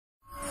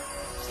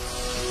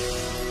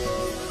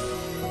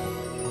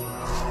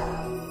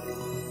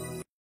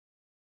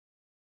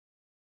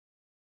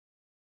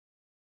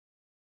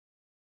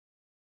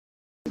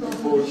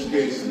approach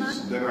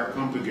cases that are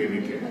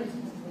complicated.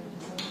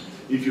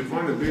 If you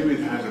find a baby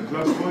that has a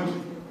clubfoot,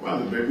 well,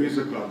 the baby is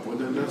a clubfoot,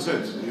 and that's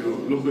it. You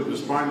look at the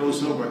spine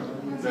also,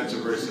 but that's a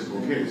very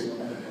simple case.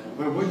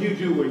 But what do you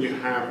do when you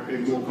have a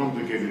more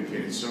complicated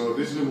case? So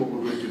this is what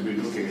we're going to be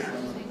looking at.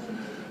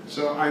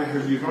 So I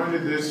have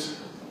divided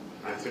this.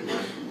 I think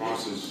my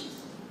boss is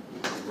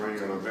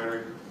running out of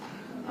battery.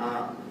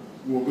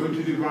 We're going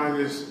to divide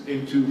this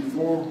into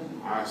 4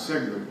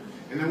 segments,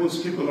 and I will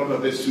skip a lot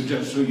of this to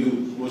just show you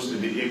most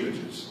of the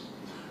images.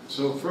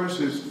 So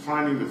first is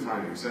finding the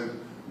findings, and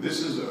this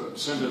is a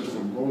sentence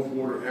from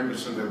Goldwater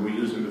Emerson that we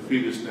use in the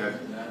fetus net,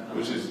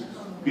 which is,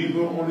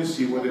 people only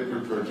see what they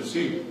prefer to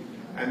see.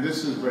 And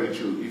this is very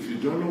true. If you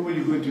don't know what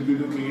you're going to be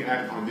looking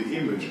at on the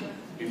image,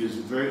 it is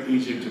very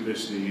easy to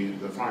miss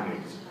the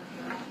findings.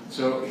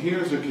 So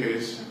here's a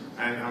case,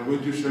 and I'm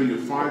going to show you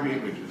 5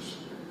 images.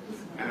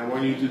 And I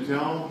want you to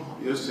tell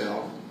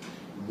yourself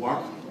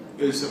what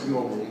is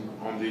abnormal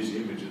on these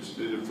images.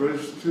 The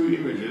first 2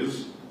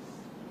 images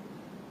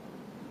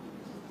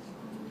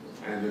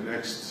and the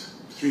next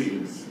 3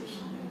 images.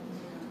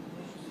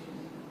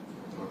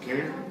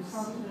 Okay?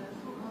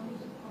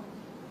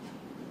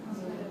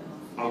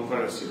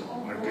 Unparalleled,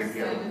 I can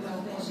hear.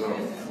 So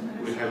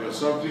we have a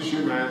soft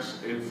tissue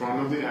mass in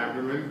front of the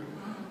abdomen,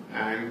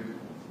 and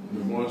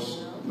the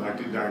most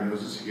likely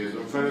diagnosis here is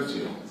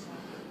unparalleled.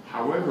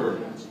 However,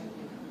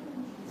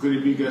 could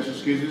it be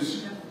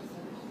gastroschisis?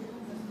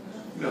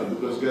 No,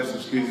 because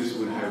gastroschisis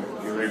would have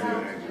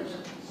irregular edges.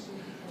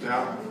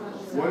 Now,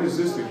 what is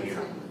this thing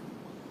here?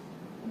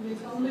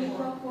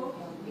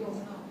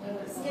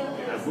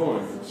 Yeah,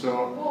 bone.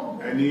 So,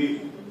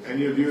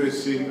 any of you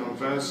has seen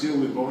unparalleled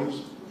with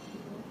bones?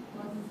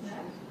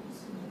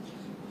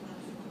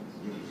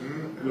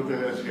 Look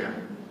at that here.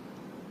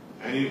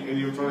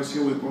 Any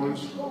unparalleled with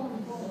bones?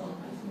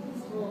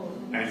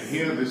 And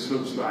here this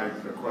looks like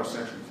a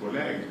cross-section for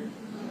leg.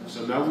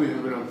 So now we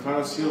have an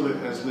unparalleled that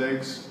has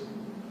legs.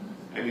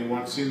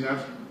 Anyone seen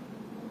that?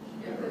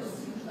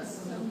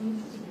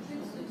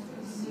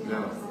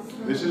 No.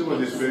 This is what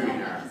this baby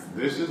has.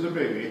 This is the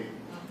baby,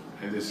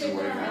 and this is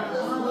what it has.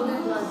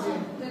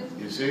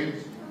 You see?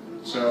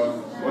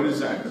 So what is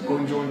that? A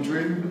bone joint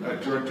twin, a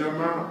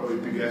teratoma, or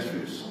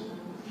epigastrius?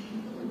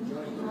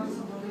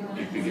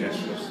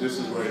 Epigastrius. This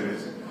is what it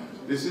is.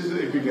 This is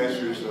the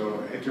epigastrius,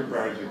 or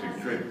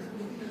heteroparasitic twin.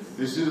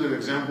 This is an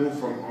example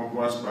from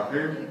Ambroise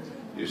Paré.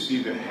 You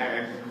see the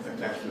head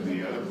attached to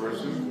the other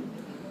person.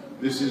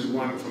 This is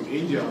one from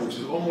India, which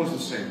is almost the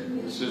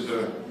same. This is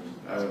a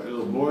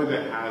little boy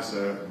that has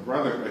a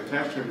brother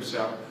attached to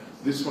himself.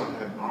 This one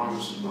had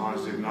arms,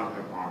 ours did not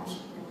have arms.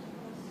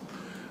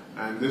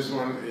 And this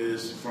one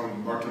is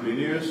from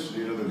Bartholinius,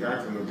 you know, the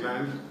guy from the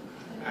gland.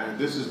 And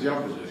this is the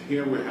opposite.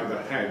 Here we have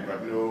a head,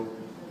 but no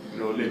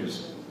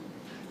limbs.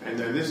 And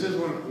then this is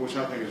one which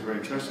I think is very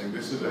interesting.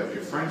 This is a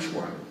French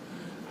one.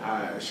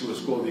 She was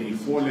called the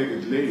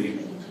four-legged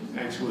lady,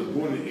 and she was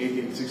born in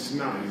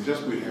 1869.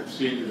 Just we have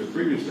seen in the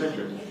previous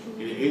lecture,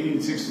 in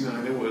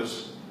 1869 there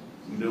was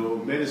no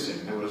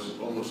medicine, there was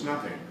almost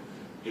nothing.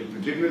 In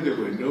particular, there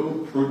were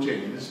no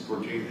proteins,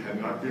 protein had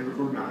not been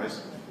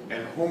recognized,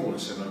 and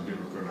hormones had not been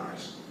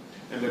recognized.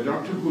 And the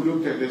doctor who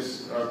looked at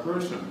this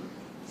person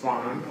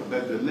found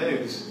that the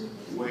legs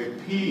were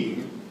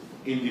peeing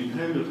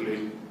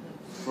independently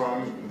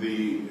from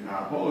the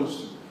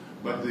host,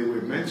 but they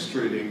were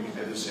menstruating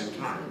at the same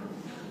time.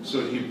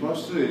 So he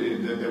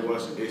postulated that there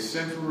was a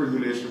central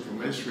regulation for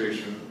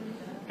menstruation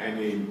and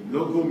a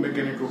local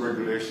mechanical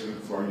regulation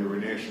for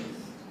urination.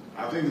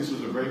 I think this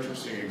was a very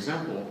interesting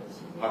example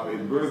of a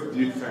birth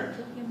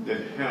defect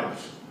that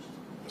helps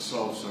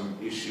solve some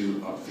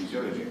issue of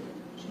physiology.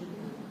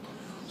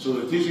 So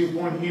the teaching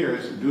point here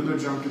is do not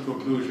jump to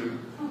conclusion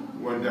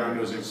when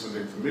diagnosing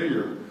something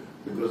familiar,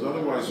 because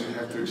otherwise you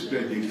have to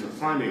explain the extra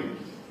finding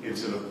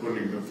instead of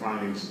putting the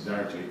findings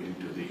directly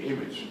into the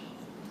image.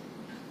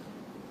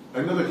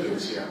 Another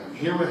case here.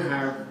 Here we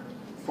have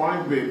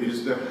 5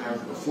 babies that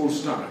have a full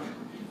stomach.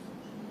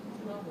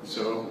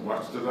 So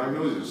what's the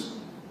diagnosis?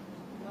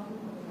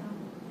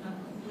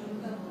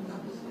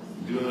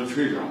 Duodenal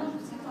trigon.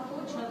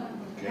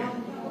 Okay.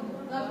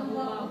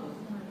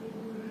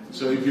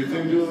 So if you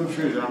think duodenal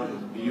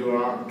trigon, you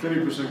are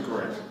 20%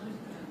 correct.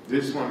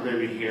 This one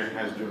baby here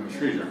has duodenal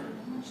trigon.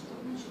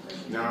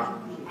 Now,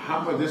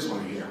 how about this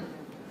one here?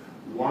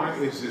 Why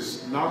is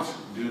this not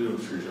duodenal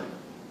trigon?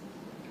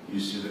 You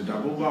see the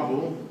double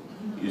bubble,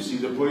 you see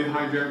the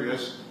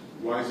polyhydramnios.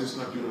 Why is this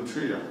not duodenal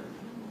trigon?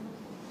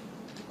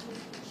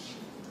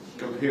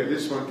 Compare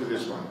this one to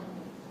this one.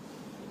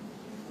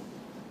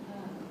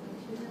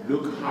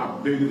 Look how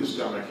big the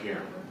stomach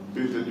here,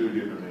 big the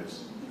duodenum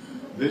is.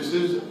 This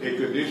is a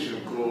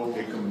condition called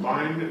a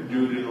combined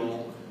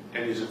duodenal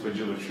and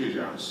esophageal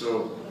trigon.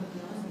 So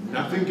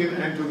nothing can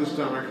enter the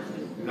stomach,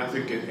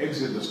 nothing can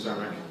exit the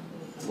stomach.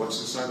 What's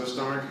inside the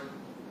stomach?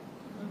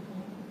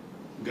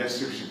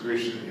 Gastric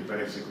secretion,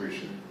 hepatic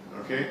secretion.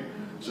 Okay?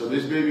 So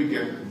this baby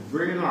gets a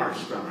very large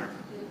stomach,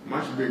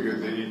 much bigger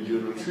than in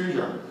duodenal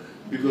trigon.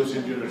 Because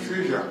in duodenal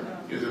trigon,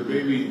 if the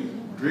baby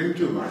drinks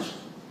too much,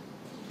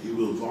 he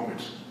will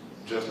vomit.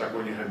 Just like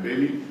when you have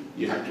baby,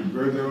 you have to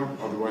birth them,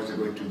 otherwise they're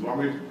going to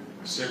vomit.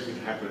 The same thing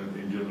happened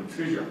in duodenal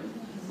atresia,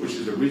 which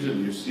is the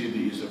reason you see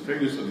the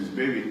esophagus of this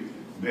baby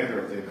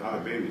better than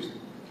other babies.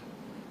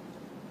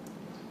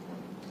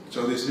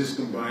 So this is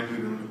combined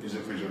duodenal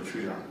esophageal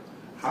atresia.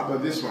 How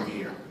about this one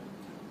here?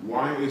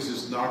 Why is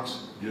this not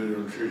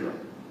duodenal atresia?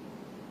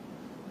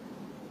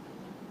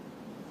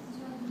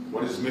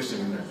 What is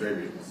missing in that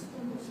baby?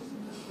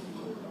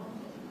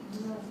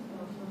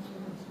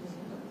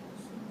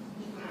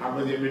 How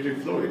about the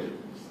amniotic fluid?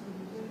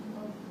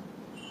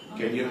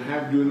 Can you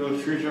have duodenal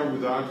atresia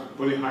without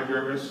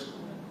polyhydramnios?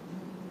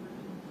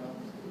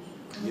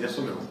 Yes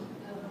or no?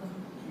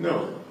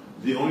 No.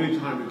 The only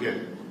time you get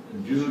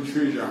duodenal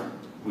atresia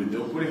with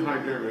no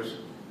polyhydramnios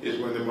is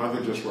when the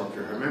mother just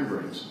ruptured her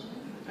membranes.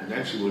 And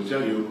then she will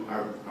tell you,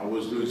 I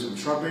was doing some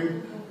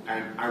shopping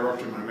and I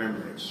ruptured my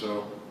membranes.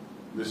 So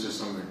this is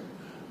something.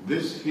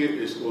 This here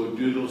is called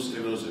duodenal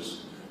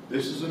stenosis.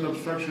 This is an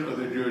obstruction of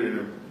the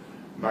duodenum,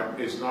 but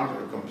it's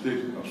not a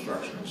complete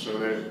obstruction, so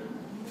that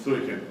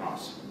fluid can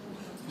pass.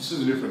 This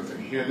is a different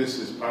thing. Here, this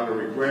is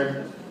pyloric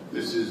web.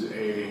 This is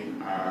a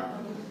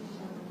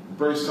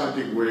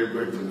peristaltic way of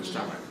going from the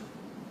stomach.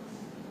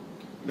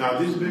 Now,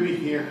 this baby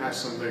here has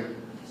something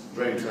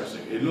very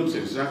interesting. It looks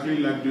exactly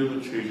like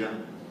duodenal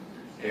atresia.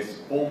 It's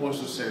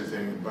almost the same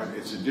thing, but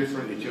it's a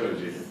different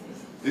etiology.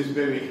 This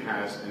baby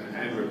has an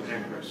annular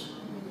pancreas.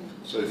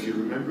 So if you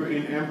remember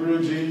in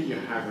embryology, you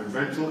have a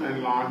ventral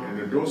end-lag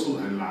and a dorsal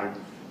end-lag,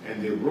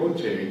 and they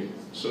rotate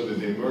so that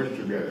they merge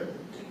together.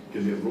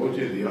 If they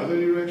rotate the other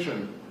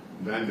direction,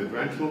 then the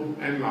ventral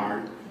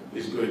end-lag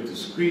is going to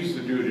squeeze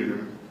the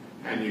duodenum,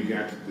 and you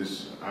get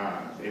this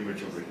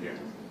image over here.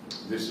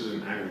 This is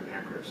an annular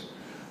pancreas.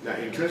 Now,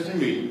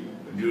 interestingly,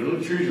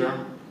 duodenal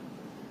atresia,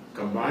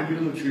 combined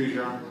duodenal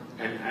atresia,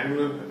 and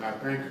annular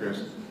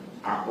pancreas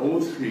are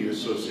all three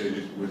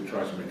associated with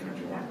trisomy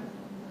 21.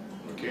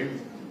 Okay?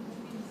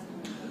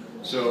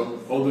 So,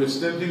 although it's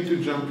tempting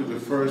to jump to the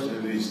first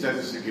and the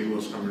statistically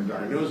most common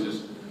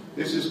diagnosis,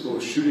 this is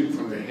called shooting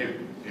from the hip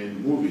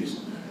in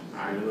movies.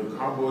 You know,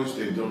 cowboys,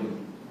 they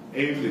don't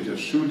aim, they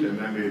just shoot, and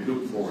then they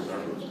look forward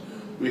afterwards.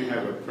 We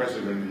have a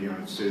president in the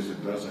United States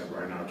that does that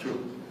right now,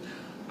 too.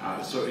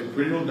 So in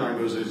prenatal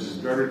diagnosis, it's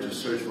better to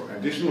search for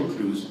additional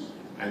clues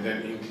and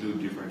then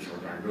include differential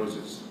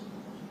diagnosis.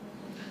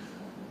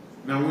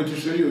 Now I'm going to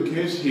show you a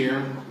case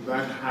here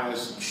that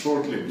has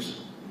short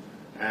limbs.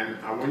 And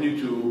I want you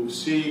to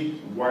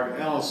see what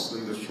else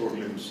than the short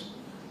limbs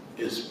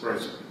is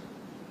present.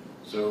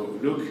 So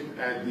look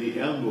at the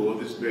elbow of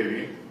this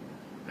baby,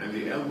 and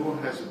the elbow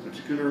has a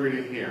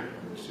particularity here.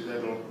 You see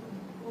that little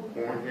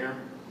horn here?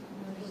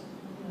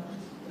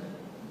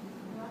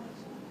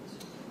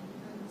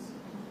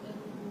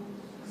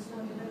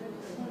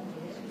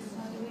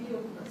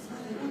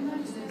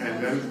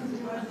 And then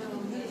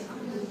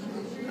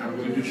I'm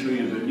going to show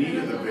you the knee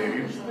of the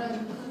baby.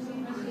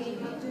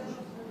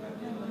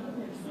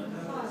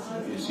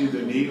 You see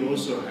the knee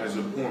also has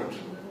a point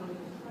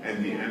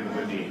at the end of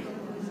the knee.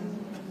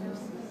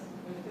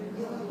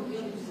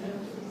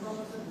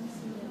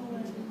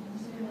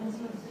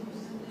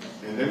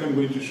 And then I'm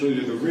going to show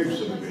you the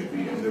ribs of the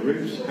baby, and the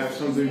ribs have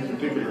something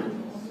particular.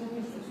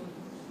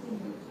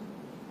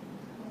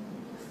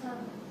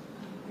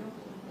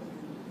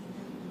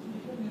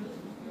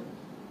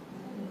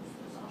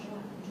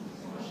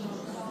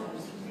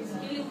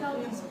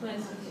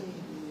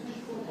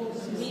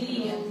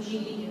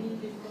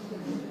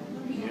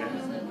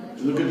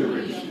 Look at the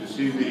ribs. You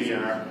see the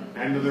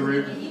end of the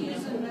rib?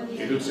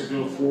 It looks like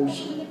little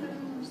forks.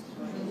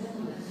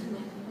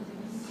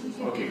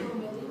 Okay.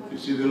 You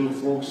see the little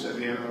forks at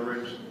the end of the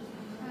ribs?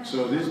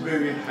 So this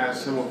baby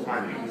has several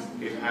findings.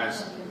 It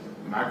has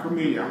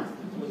macromelia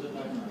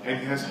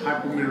and it has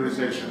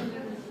hypomineralization.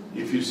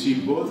 If you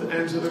see both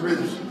ends of the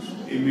ribs,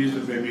 it means the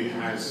baby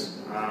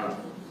has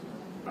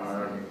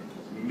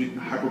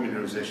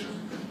hypomineralization.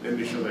 Let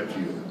me show that to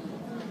you.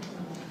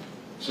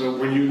 So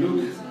when you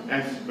look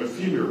at a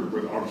femur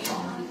with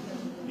ultrasound,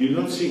 you're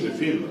not seeing the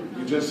femur,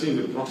 you're just seeing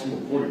the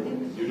proximal cortical.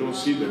 You don't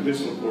see the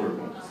distal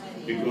cortical,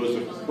 because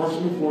the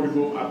proximal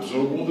cortical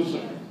absorbs all the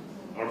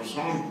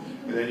ultrasound,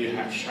 and then you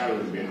have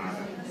shadows behind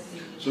it.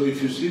 So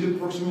if you see the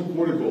proximal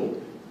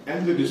cortical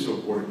and the distal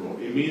cortical,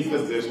 it means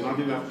that there's not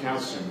enough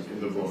calcium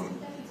in the bone.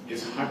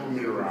 It's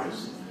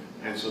hypomineralized,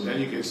 and so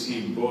then you can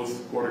see both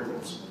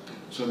corticals.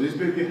 So this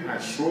baby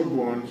has short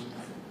bones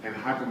and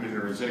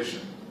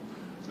hypomineralization.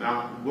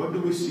 Now, what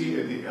do we see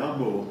at the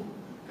elbow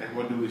and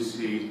what do we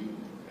see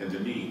at the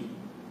knee?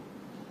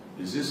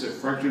 Is this a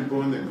fractured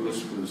bone that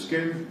goes through the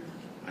skin,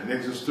 an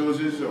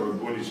exostosis, or a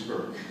bony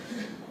spur?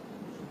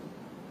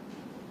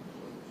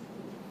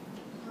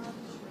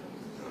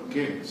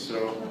 Okay,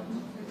 so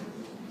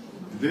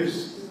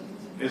this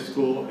is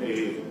called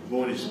a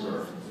bony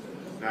spur.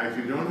 Now, if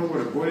you don't know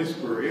what a bony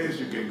spur is,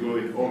 you can go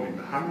in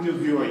OMIM. How many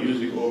of you are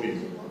using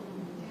OMIM?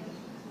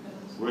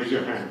 Raise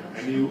your hand.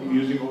 Any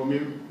using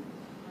OMIM?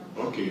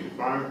 Okay,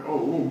 5.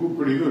 Oh,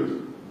 pretty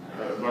good.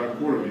 About a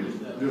quarter of you.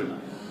 Good.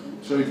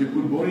 So if you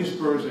put bony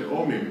spurs in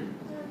OMIM,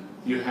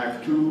 you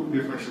have two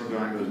differential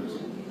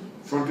diagnoses.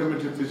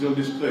 Frontometaphyseal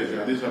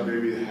dysplasia, these are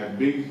babies that have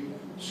big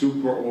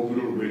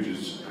supraorbital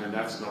ridges, and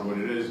that's not what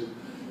it is.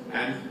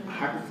 And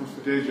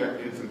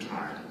hyperphosphatasia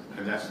infantile,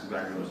 and that's the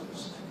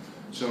diagnosis.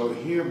 So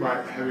here,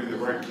 by having the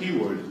right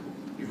keyword,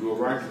 you go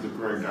right to the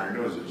correct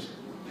diagnosis.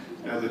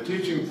 Now the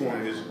teaching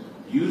point is,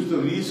 use the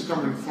least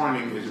common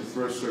finding as your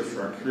first search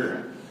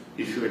criteria.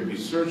 If you would be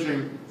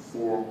searching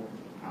for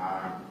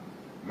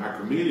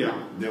macromelia,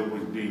 there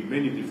would be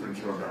many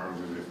differential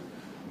diagnoses,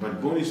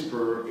 but bony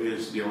spur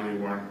is the only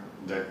one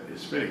that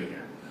is fitting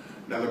here.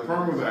 Now the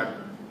problem with that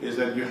is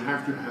that you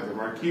have to have the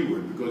right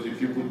keyword, because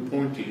if you put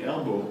pointy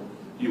elbow,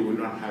 you will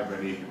not have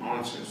any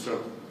answers.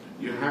 So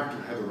you have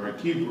to have the right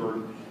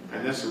keyword,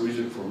 and that's the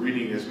reason for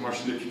reading as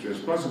much literature as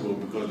possible,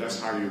 because that's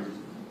how you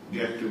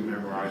get to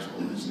memorize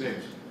all these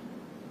names.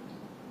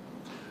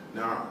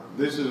 Now,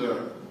 this is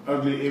an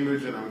ugly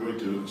image, and I'm going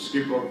to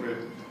skip over it,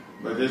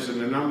 but there's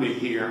an anomaly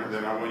here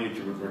that I want you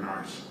to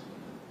recognize.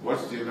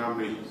 What's the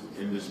anomaly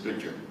in this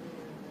picture?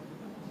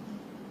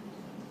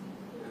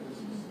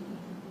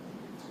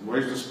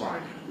 Where's the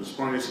spine? The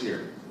spine is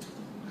here.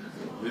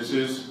 This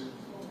is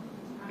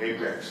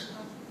apex.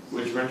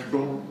 Which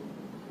ventricle?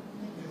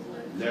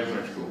 Left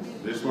ventricle.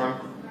 This one?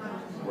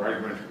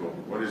 Right ventricle.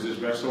 What is this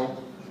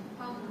vessel?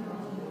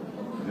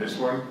 This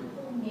one?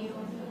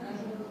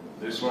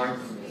 This one?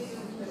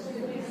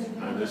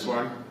 And this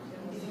one?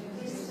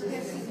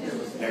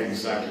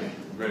 Exactly.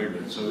 Very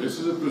good. So this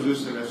is a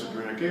persistent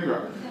superior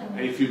cava,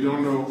 and if you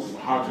don't know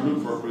how to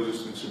look for a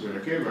persistent superior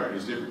cava,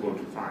 it's difficult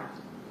to find.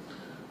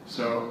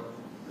 So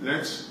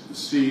let's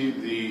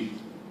see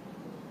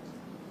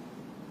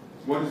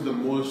what is the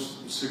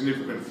most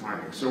significant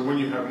finding. So when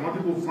you have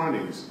multiple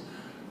findings,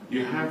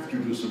 you have to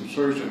do some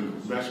search,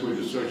 and the best way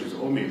to search is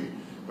OMIM.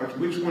 But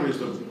which one is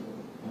the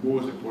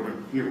most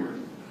important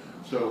keyword?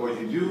 So what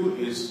you do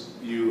is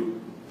you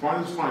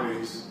find these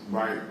findings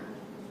by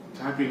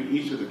typing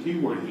each of the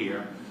keyword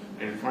here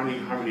and finding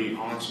how many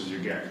answers you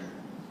get.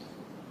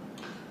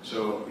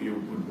 So you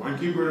put one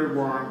keyword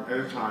at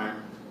a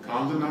time,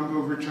 count the number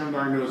of return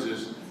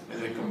diagnoses,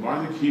 and then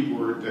combine the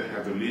keyword that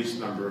have the least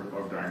number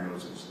of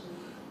diagnoses.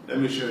 Let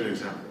me show you an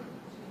example.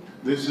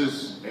 This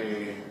is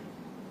a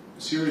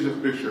series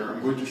of pictures.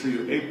 I'm going to show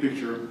you 8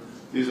 pictures.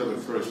 These are the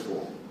first 4.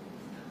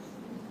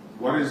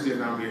 What is the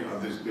anomaly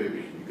of this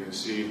baby? You can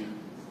see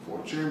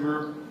 4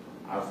 chamber,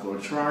 outflow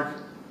tract,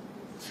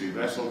 3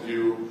 vessel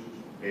view,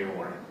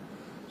 aorta.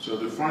 So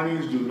the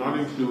findings do not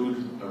include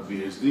a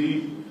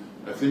VSD,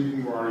 a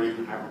thinking body,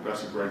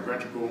 hypoplastic right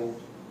ventricle,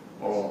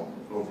 or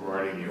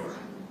overriding aorta.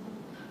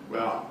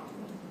 Well,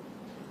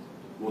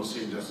 we'll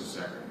see in just a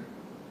second.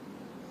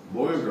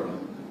 Boy or girl?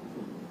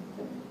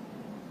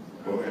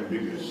 Or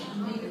ambiguous?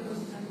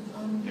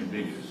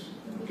 Ambiguous.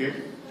 Okay?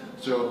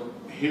 So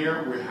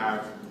here we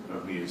have a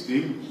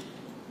VSD.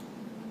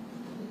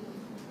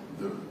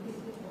 The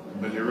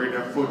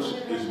ballerina foot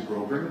is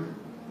broken,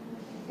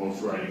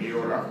 overriding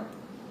aorta.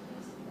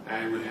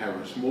 And we have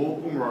a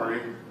small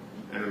pulmonary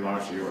and a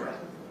large aorta.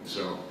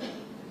 So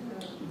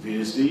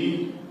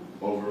VSD,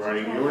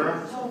 overriding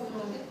aorta,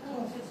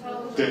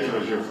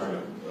 tetralogy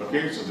failure.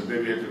 Okay, so the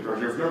baby had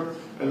tetralogy failure,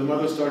 and the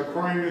mother started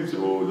crying and said,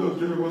 "Oh,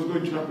 doctor, what's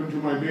going to happen to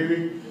my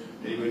baby?"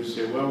 And you're going to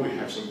say, "Well, we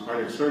have some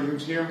cardiac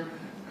surgeons here,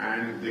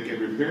 and they can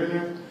repair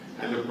that,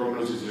 and the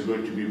prognosis is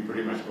going to be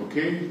pretty much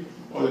okay,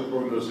 or the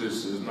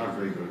prognosis is not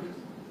very good."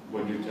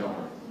 What do you tell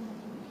her?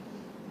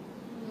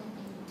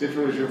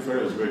 Tetralogy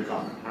failure is very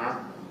common, huh?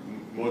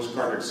 Most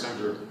cardiac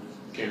centers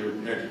can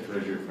repair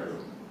tetralogy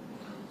failure.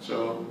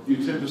 So you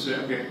tend to say,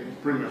 okay,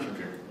 pretty much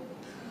okay.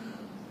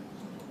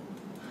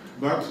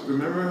 But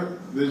remember,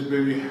 this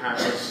baby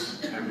has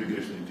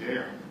ambiguous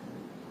genitalia.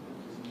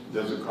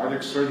 Does a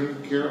cardiac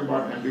surgeon care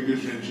about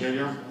ambiguous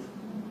genitalia?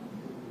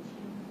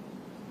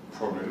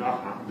 Probably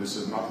not, huh? This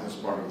is not this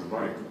part of the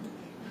body.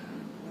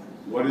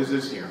 What is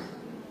this here?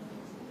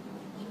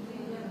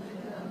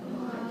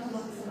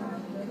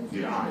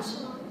 The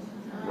eyes.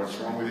 What's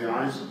wrong with the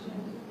eyes?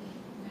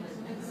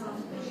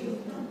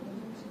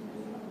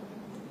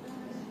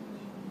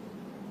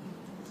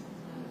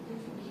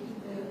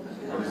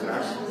 What is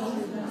that?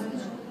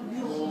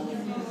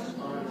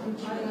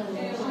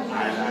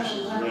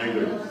 Eyelashes, very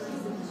good.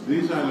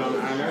 These are not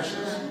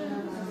eyelashes.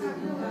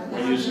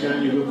 When you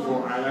scan, you look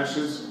for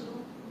eyelashes.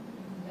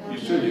 You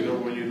should, you know,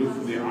 when you look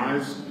for the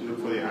eyes, you look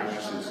for the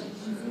eyelashes.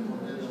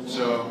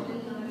 So,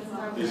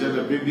 is it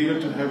a big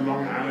deal to have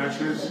long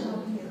eyelashes?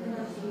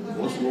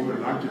 Most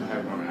women like to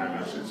have long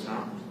eyelashes,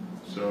 huh?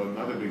 So,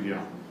 not a big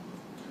deal.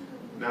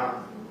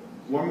 Now,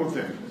 one more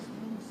thing.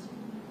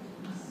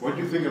 What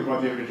do you think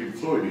about the imaging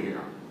fluid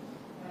here?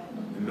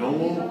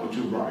 Normal or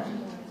too bright?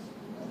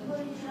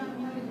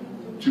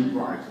 Too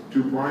bright.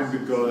 Too bright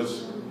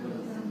because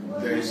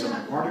there is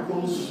some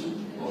particles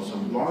or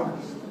some blood,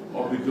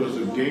 or because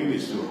the gain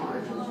is too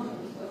high?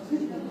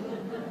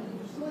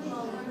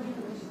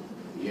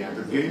 Yeah,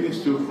 the gain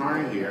is too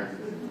high here,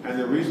 and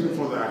the reason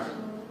for that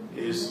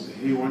is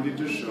he wanted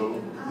to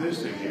show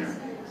this thing here.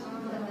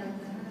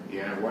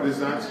 Yeah, what is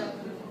that?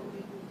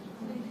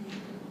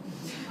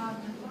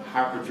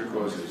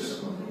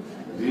 hypertrichosis.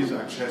 These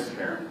are chest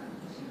hair.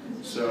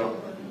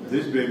 So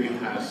this baby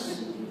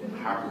has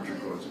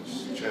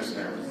hypertrichosis, chest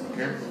hair,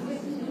 okay?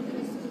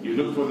 You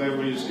look for that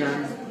when you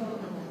scan,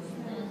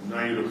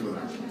 now you look for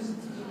that.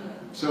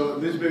 So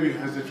this baby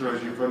has the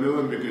tetralogy for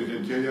low because the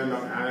anterior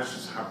long anus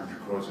is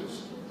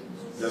hypertrichosis.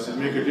 Does it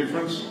make a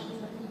difference?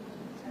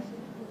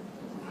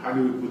 How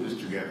do we put this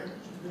together?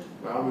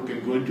 Well, we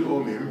can go into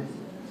OMIM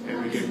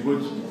and we can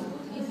put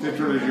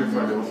tetralogy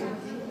for low,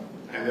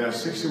 and there are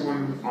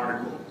 61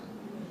 articles.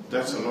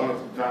 That's a lot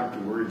of time to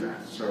worry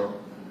that. So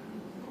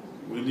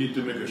we need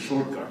to make a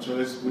shortcut. So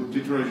let's put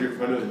tetralogy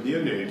for low in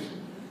neonate,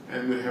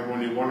 and we have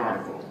only one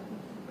article.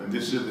 And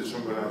this is the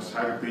something like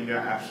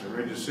cytopenia, absent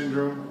radius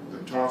syndrome, the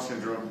TAR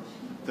syndrome.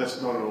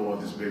 That's not all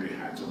what this baby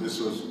had. So this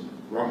was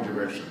wrong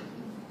direction.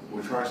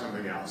 We'll try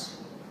something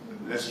else.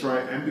 Let's try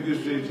ambiguous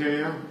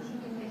genitalia,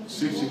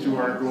 62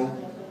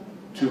 article,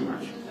 too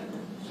much.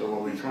 So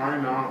what we try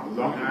now,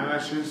 long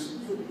eyelashes,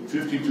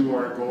 52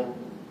 article,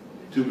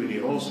 too many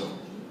also.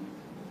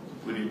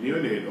 Put in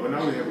neonate, oh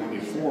now we have only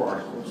 4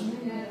 articles.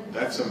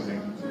 That's something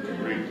we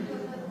can read.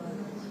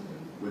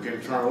 We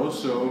can try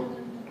also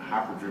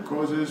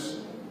hypertrichosis,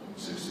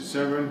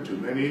 67, too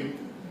many.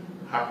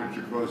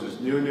 Hypertrichosis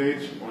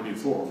neonate, only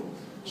 4.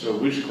 So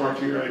which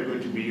criteria are you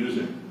going to be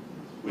using?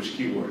 Which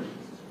keyword?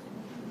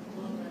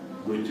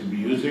 Going to be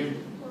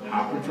using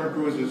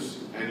hypertrichosis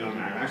and long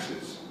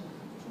eyelashes.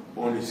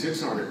 Only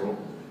 6 articles,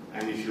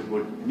 and if you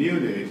put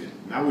neonate,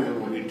 now we have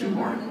only 2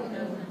 articles.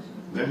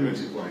 That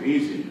makes it quite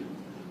easy.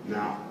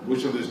 Now,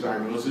 which of these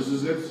diagnoses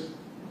is it?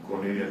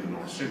 Cornelia de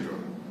Noir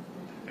syndrome.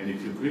 And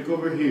if you click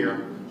over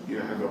here, you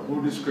have a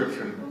whole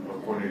description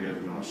of Cornelia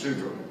de Noir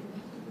syndrome.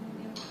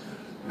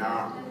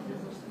 Now,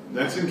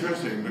 that's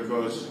interesting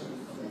because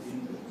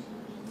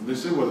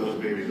this is what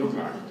those babies look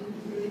like.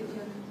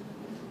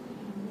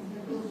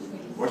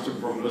 What's the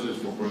prognosis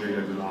for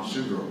Cornelia de Noir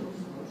syndrome?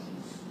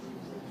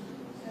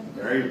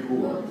 Very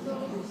poor,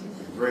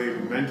 very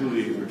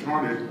mentally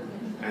retarded,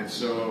 and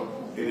so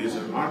it is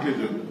unlikely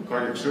the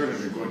cardiac surgeon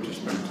is going to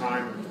spend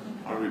time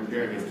on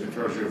repairing the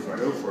tetralogy of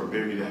Fallot for a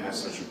baby that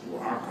has such a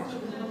poor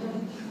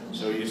outcome.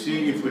 So you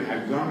see, if we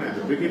had gone at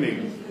the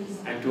beginning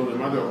and told the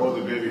mother, oh,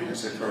 the baby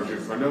has tetralogy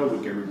of Fallot,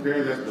 we can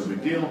repair that, no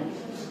big deal,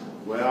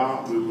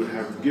 well, we would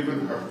have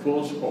given her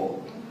false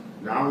hope.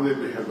 Now that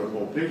we have the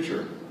whole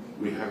picture,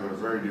 we have a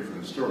very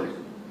different story.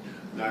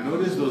 Now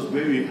notice those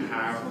babies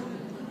have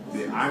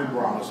the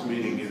eyebrows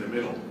meeting in the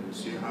middle. You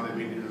see how they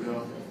meet in the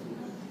middle?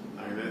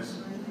 Like this.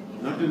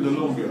 Not in the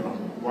little girl.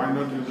 Why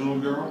not in the little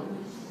girl?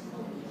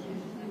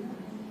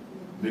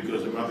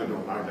 Because the mother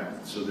don't like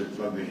that, so they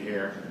plug the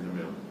hair in the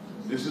middle.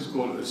 This is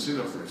called a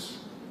synophris.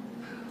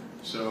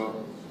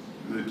 So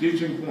the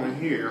teaching point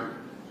here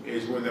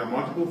is when there are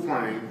multiple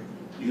findings,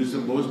 use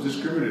the most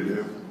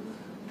discriminative.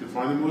 To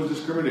find the most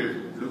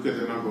discriminative, look at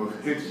the number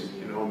of hits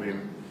in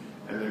OMIM,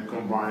 and then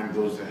combine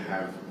those that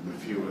have the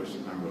fewest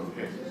number of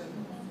hits.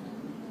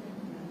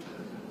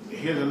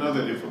 Here's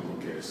another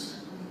difficult case.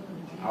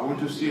 I want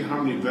to see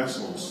how many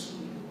vessels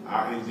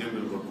are in the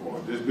umbilical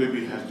cord. This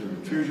baby has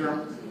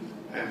dermatitis,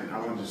 and I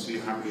want to see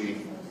how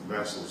many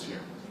vessels here.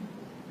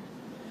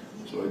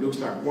 So it looks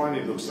like 1,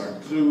 it looks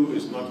like 2,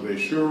 it's not very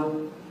sure.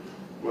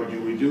 What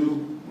do?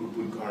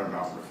 We put color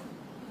Doppler.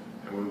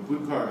 And when we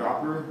put color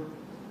Doppler,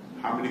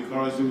 how many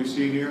colors do we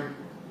see here?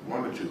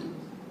 1 or 2?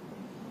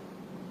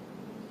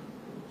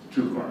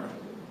 2 colors,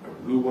 a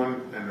blue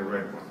one and a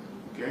red one,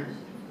 okay?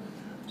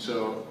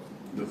 So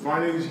the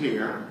findings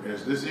here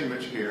is this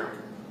image here,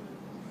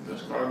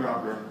 this color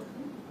Doppler,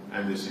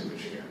 and this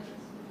image here.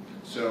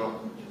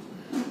 So,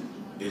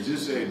 is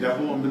this a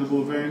double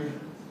umbilical vein?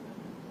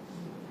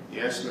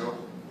 Yes, no?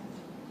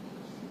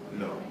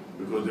 No,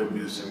 because they will be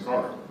the same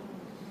color.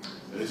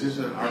 Is this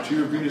an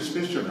arteriovenous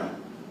fistula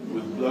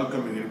with blood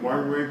coming in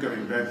one way,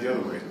 coming back the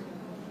other way?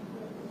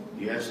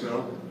 Yes,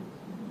 no?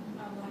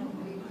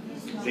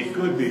 It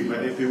could be,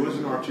 but if it was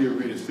an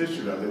arteriovenous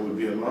fistula, there would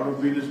be a lot of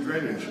venous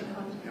drainage,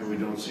 and we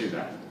don't see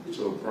that,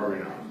 so probably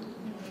not.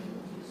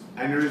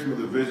 Aneurysm of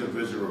the vasa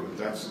viscerum,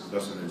 that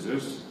doesn't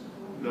exist,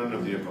 none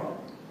of the above.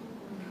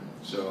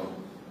 So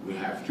we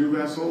have 2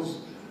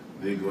 vessels,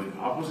 they go in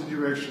opposite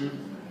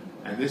direction,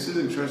 and this is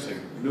interesting.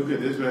 Look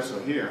at this vessel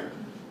here.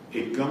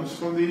 It comes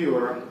from the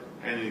aorta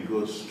and it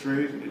goes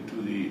straight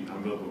into the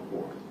umbilical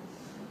cord.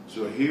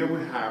 So here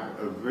we have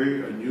a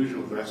very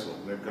unusual vessel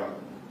that comes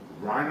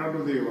right out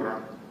of the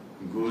aorta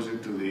and goes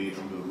into the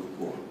umbilical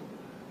cord.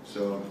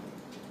 So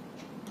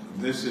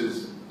this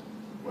is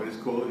what is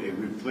called a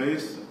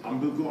replaced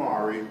umbilical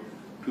artery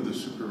to the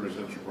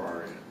supramesenteric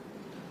artery.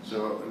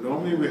 So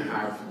normally we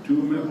have 2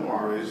 umbilical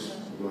arteries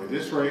going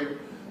this way.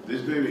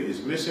 This baby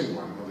is missing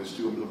one of these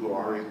 2 umbilical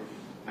arteries,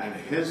 and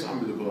his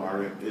umbilical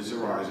artery is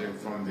arising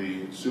from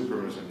the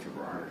supramesenteric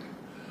artery.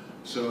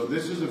 So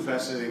this is a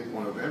fascinating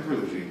point of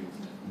embryology.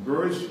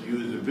 Birds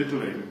use the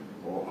vitelline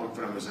or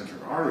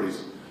inframesenteric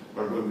arteries,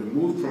 but when we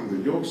moved from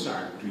the yolk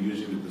sac to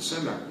using the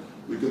placenta,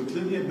 we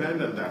completely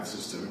abandoned that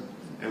system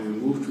and we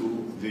moved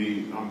to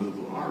the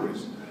umbilical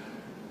arteries.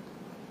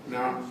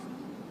 Now,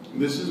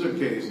 This is a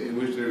case in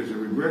which there is a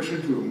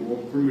regression to a more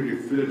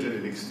primitive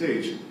phylogenetic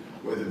stage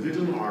where the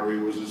vital artery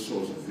was the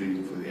source of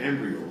feeding for the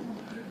embryo.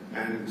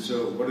 And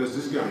so what does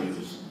this guy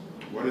use?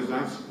 What is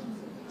that?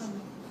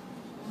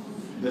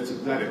 That's a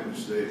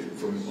platypus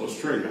from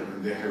Australia.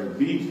 And they have a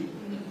beak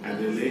and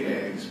they lay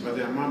eggs, but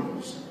they're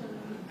mammals.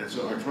 And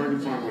so I tried to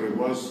find what it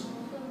was,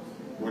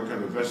 what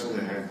kind of vessel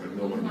they had, but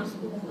no one knows.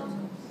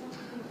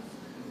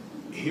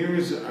 Here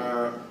is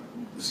a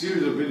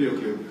series of video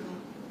clips.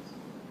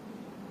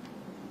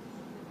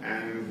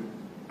 And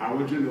I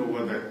want you to know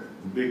what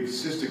that big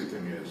cystic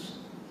thing is.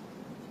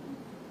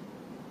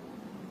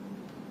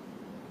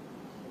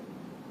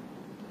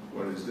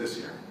 What is this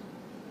here?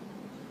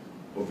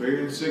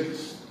 Ovarian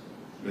cyst,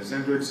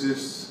 mesenteric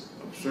cyst,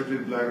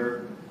 obstructed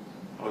bladder,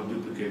 or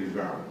duplicated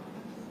valve.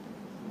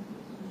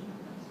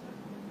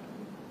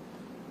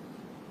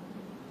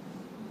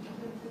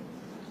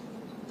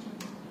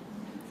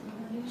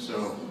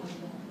 So,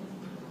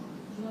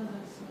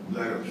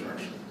 bladder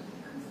obstruction.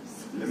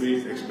 Let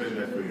me explain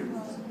that for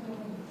you.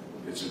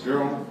 It's a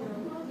girl,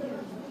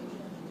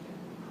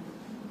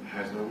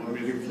 has no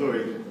amniotic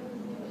fluid.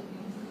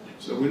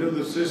 So we know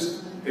the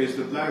cyst is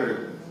the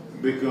bladder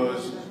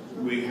because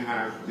we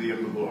have the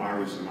umbilical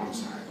arteries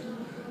alongside.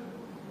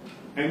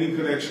 Any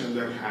connection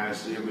that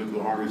has the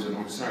umbilical arteries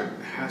alongside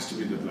has to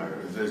be the bladder.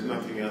 There's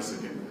nothing else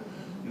again.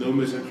 No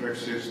mesenteric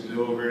cyst,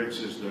 no ovarian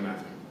cyst, no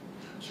nothing.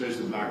 So it's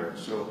the bladder.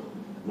 So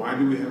why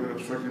do we have an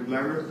obstructed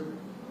bladder?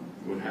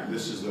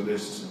 This is the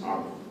list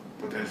of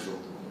potential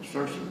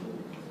obstruction.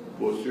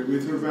 Posterior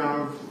urethral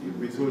valve,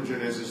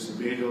 urethrogenesis,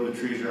 medial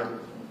atresia,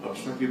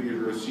 obstructive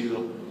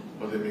uterocele,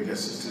 or the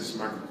megacystis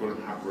microcolon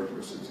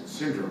hypertrophic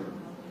syndrome.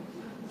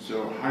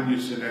 So how do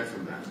you select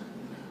from that?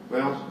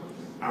 Well,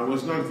 I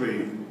was not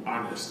very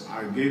honest.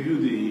 I gave you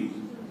the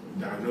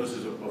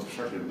diagnosis of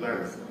obstructed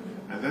bladder,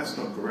 and that's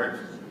not correct.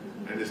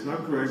 And it's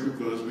not correct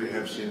because we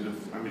have seen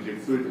the amniotic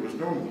fluid was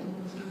normal.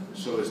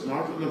 So it's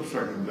not an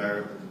obstructed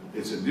bladder,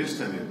 it's a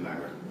distended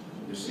bladder.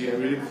 You see,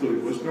 amniotic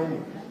fluid was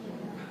normal.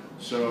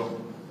 So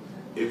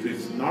if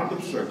it's not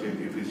obstructed,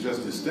 if it's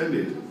just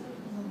distended,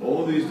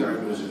 all these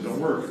diagnoses don't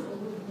work.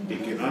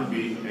 It cannot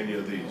be any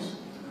of these.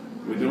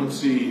 We don't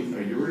see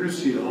a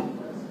ureterocele,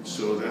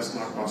 so that's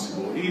not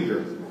possible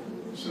either.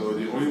 So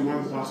the only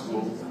one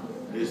possible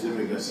is the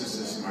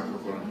megacystis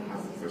microcolon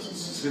hypertrophic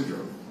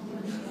syndrome.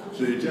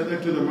 So you tell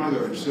that to the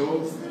mother,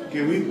 so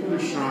can we put a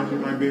shunt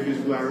in my baby's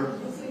bladder?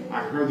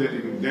 I heard that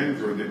in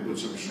Denver they put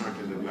some shunt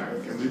in the bladder.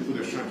 Can we put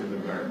a shunt in the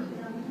bladder?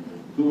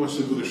 Who wants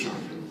to put a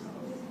shunt?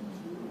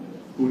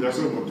 Who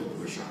doesn't want to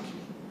put a shunt?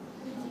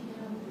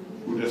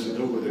 Who doesn't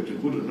know whether to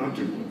put or not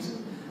to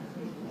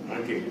put?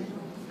 Okay.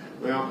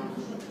 Well,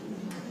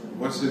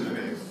 what's in the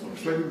name?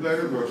 Obstructed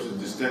bladder versus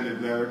distended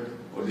bladder,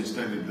 or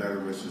distended bladder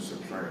versus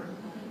obstructed.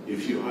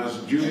 If you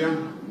ask Julia,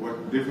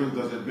 what difference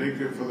does it make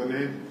for the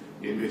name?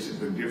 It makes a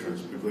big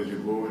difference because you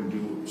go and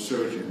do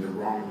search in the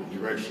wrong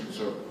direction.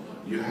 So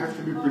you have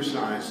to be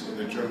precise in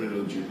the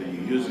terminology that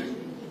you're using.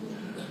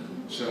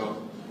 So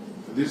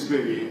this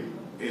baby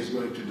is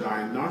going to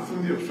die not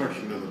from the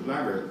obstruction of the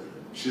bladder,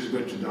 she's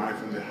going to die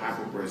from the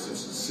hypoparesis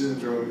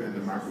syndrome and the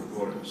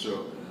microcolon.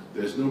 So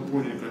there's no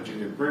point in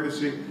continuing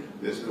pregnancy,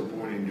 there's no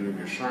point in doing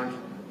a shunt.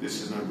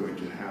 This is not going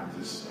to have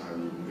this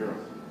little girl.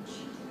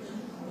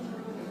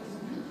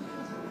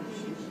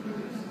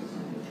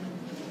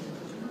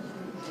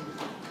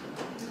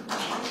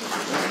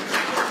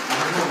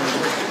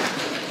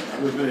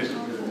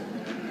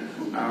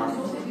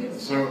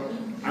 So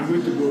I'm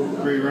going to go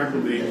very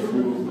rapidly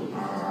through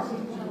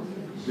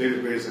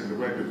database and the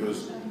web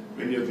because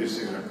many of these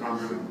things are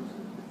common.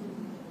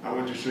 I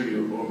want to show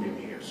you OMIM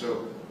here.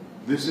 So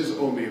this is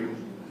OMIM,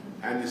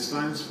 and it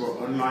stands for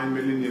Online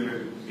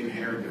Millennial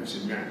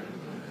Inheritance in Man.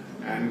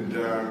 And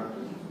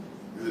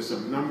there's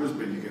some numbers,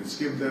 but you can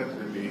skip that.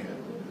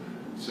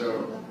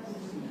 So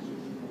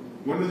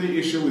one of the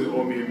issues with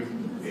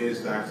OMIM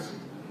is that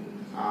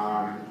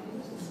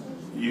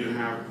you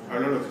have a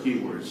lot of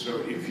keywords.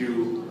 So if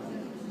you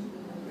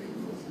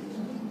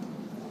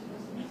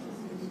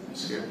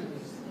skip.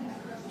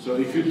 So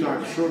if you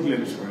type short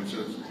limbs, for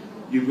instance,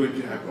 you're going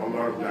to have a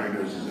lot of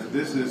diagnoses. And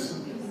this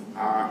is,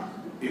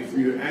 if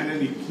you add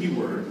any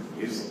keyword,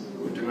 it's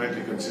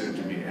automatically considered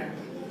to be N.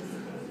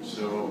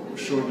 So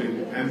short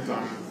limb and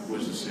thumb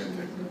was the same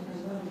thing.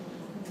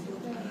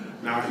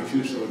 Now, if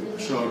you show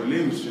short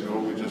limbs,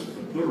 with just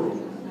the plural,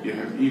 you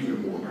have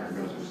even more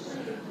diagnoses.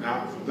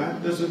 Now,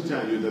 that doesn't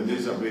tell you that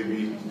these are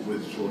babies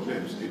with short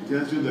limbs. It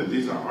tells you that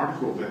these are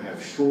articles that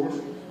have short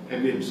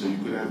and limbs. So you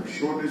could have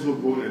short limbs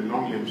of bone and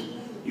long limbs.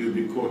 You'll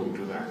be quoting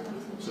to that.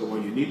 So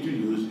what you need to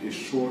use is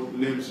short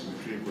limbs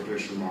between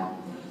quotation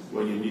marks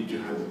when you need to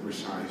have the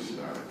precise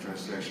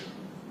translation.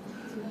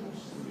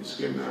 Let me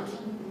skip that.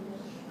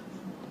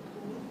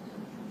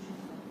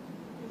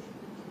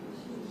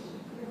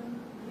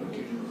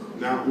 Okay.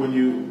 Now, when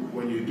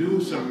you do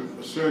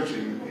some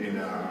searching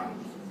in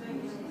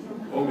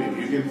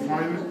OMIM, you can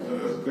find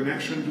a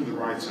connection to the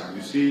right side.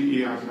 You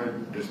see,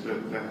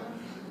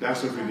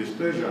 that's of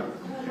dysplasia.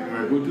 And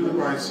when I go to the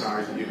right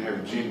side, you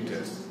have gene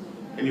test.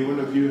 Any one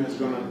of you has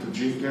gone on to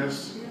gene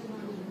test?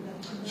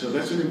 So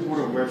that's an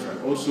important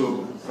website,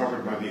 also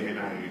covered by the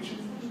NIH.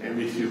 And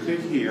if you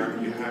click here,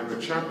 you have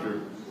a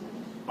chapter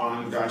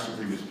on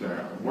dystrophic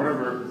dysplasia,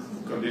 whatever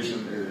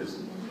condition it is.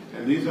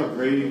 And these are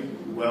very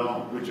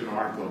well written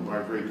articles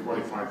by very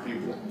qualified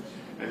people.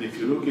 And if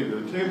you look into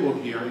the table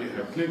here, you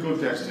have clinical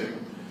testing,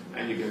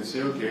 and you can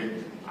say,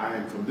 okay, I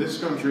am from this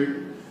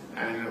country,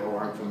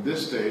 or I'm from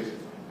this state,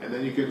 and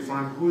then you can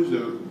find who's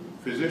the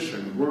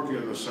physician working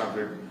on the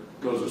subject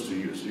closest to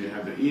you. So you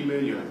have the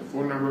email, you have the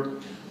phone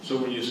number. So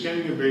when you're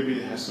scanning a baby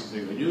that has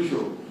something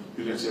unusual,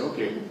 you can say,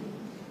 okay,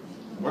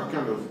 what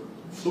kind of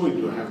fluid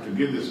do I have to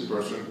give this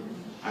person?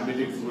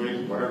 Amniotic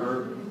fluid,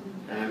 whatever,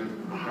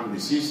 and how many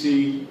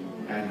cc,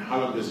 and how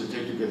long does it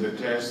take to get the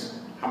test,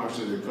 how much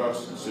does it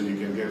cost, so you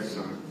can get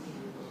some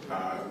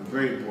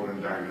very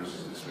important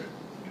diagnosis this way.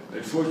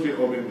 Unfortunately,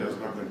 OMIM does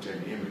not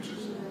contain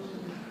images.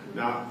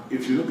 Now,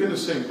 if you look at the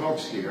same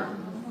box here,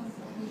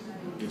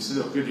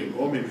 instead of clicking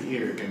OMIM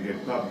here, you can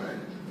get PubMed.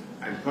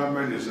 And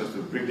PubMed is just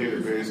a big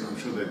database. I'm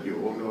sure that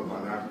you all know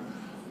about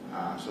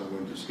that. So I'm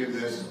going to skip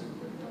this.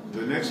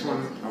 The next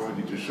one I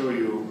wanted to show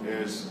you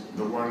is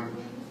the one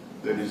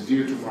that is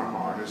dear to my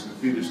heart. It's the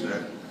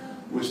FetusNet.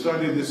 We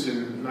started this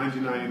in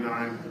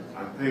 1999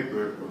 on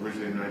paper,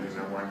 originally in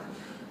 1991.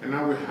 And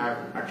now we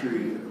have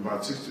actually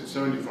about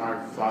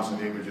 75,000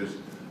 images,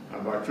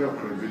 about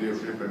 1,200 video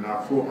clips, and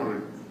now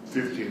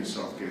 415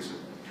 soft cases.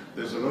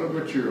 There's a lot of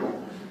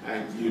material,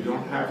 and you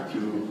don't have to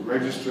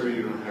register,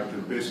 you don't have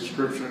to pay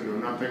subscription,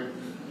 no nothing,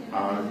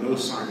 no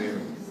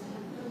sign-in.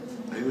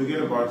 And we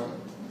get about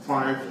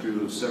 5,000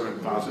 to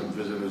 7,000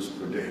 visitors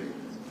per day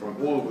from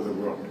all over the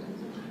world.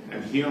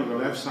 And here on the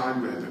left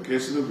side we have the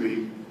case of the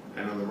week,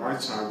 and on the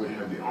right side we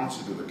have the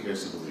answer to the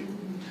case of the week.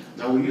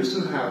 Now we used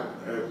to have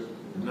a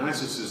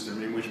nicer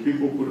system in which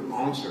people would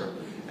answer,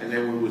 and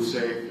then we would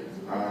say,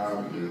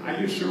 are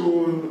you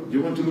sure, do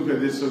you want to look at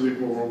this a bit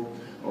more?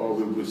 Or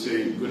we would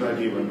say, good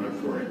idea, but not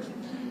correct.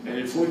 And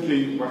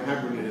unfortunately, what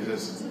happened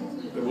is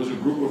there was a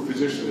group of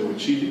physicians that were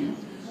cheating.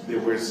 They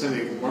were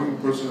sending one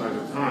person at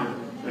a time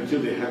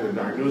until they had a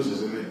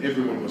diagnosis, and then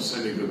everyone was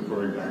sending the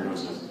correct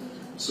diagnosis.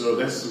 So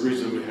that's the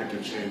reason we had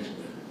to change.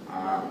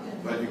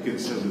 But you can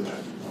still do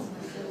that.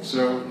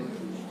 So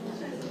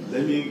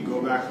let me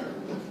go back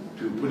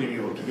to putting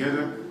it all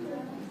together.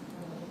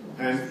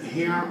 And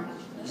here,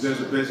 there's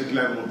a basic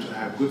level to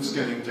have good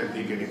scanning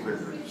technique and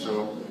equipment.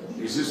 So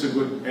is this a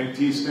good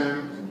NT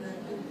scan?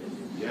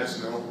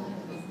 Yes, no?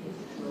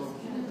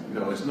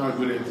 No, it's not a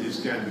good NT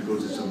scan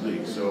because it's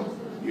oblique. So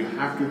you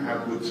have to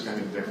have good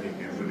scanning technique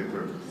and good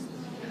equipment.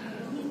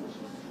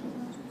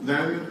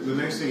 Then the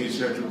next thing is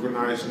you have to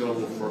recognize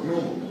normal for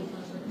abnormal.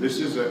 This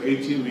is an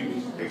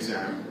 18-week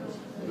exam.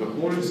 The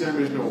whole exam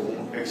is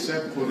normal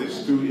except for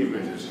these two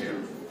images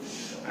here.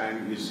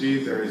 And you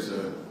see there is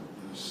a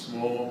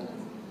small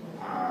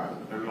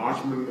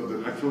enlargement of the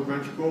lateral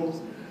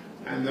ventricle.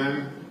 And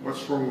then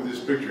what's wrong with this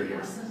picture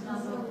here?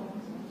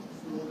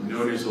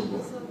 No nasal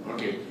bone.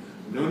 Okay,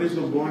 no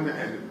nasal bone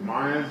and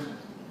mild,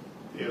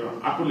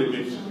 upper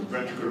limit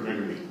ventricular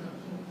memory.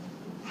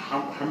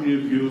 How many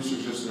of you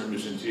suggested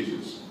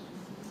amniocentesis?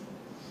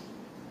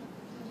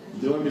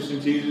 No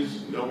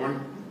amniocentesis? No one?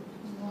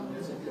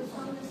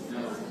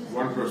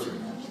 One person.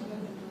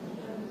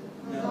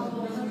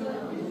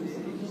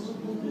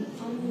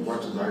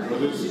 What's the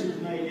diagnosis?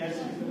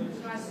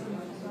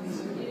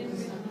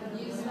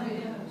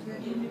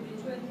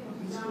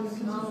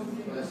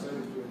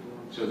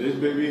 So this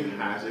baby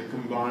has a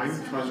combined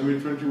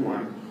trisomy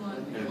 21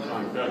 and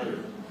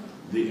Klinefelter.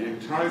 The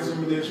entire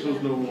examination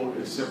was normal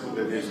except for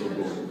the nasal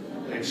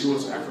bone, and she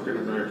was African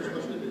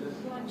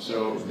American.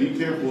 So be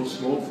careful,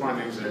 small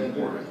findings are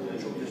important.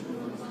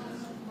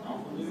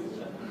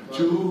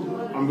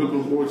 2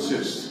 umbilical cord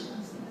cysts.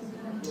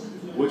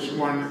 Which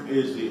one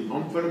is the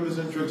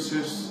omphalomycentric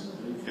cyst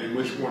and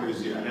which one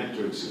is the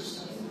anenteric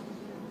cyst?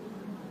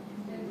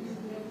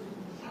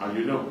 How do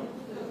you know?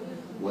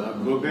 Well,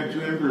 go back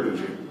to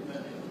embryology.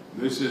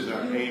 This is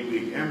an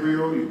 8-week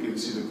embryo. You can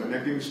see the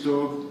connecting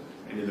stalk,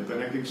 and in the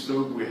connecting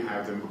stalk we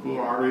have the umbilical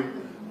artery,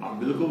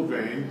 umbilical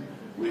vein.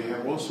 We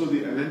have also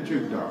the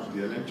allenteric duct.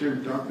 The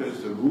allenteric duct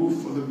is the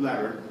roof of the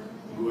bladder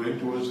going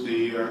towards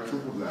the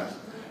trophoblast.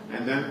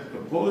 And then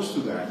opposed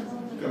to that,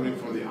 coming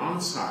from the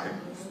outside,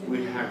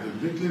 we have the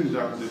Vickling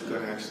duct that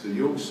connects the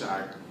yolk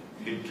sac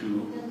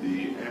into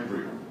the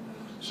embryo.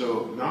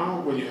 So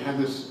now when you have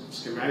this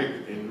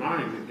schematic in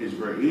mind, it's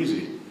very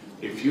easy.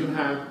 If you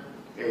have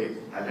an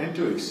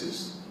enteric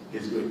cyst,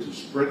 it's going to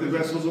spread the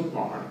vessels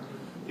apart.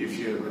 If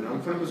you have an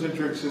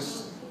omphalomycentric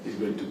cyst, it's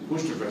going to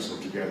push the vessel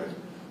together.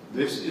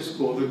 This is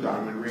called the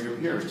diamond ring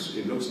appearance.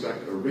 It looks like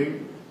a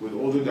ring with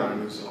all the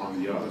diamonds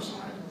on the other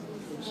side.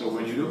 So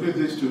when you look at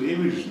these two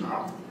images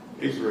now,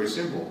 it's very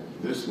simple.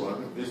 This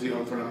one is the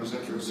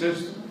omphalomycentric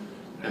cyst,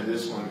 and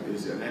this one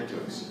is the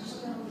enteric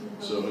cyst.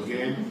 So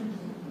again,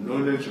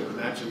 knowledge of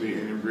anatomy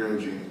and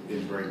embryology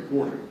is very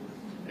important.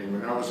 And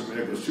when I was a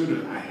medical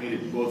student, I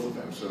hated both of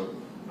them. So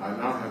I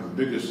now have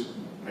the biggest,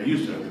 I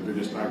used to have the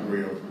biggest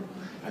library of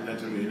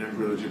anatomy and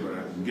embryology, but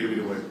I gave it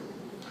away.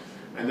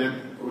 And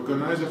then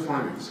recognize the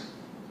findings.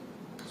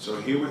 So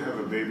here we have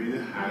a baby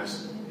that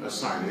has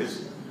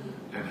ascites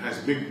and has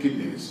big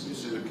kidneys. You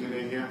see the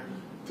kidney here?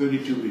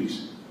 32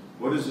 weeks.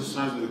 What is the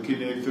size of the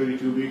kidney at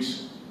 32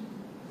 weeks?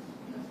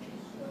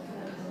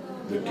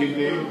 The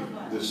kidney,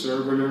 the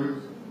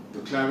cerebellum, the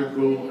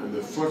clavicle, and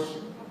the foot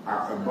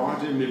are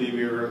about in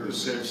millimeter the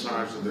same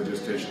size as the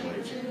gestational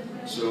age.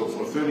 So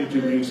for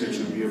 32 weeks, it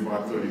should be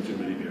about 32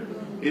 millimeters.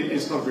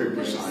 It's not very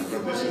precise,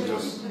 but this is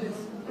just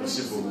a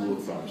simple rule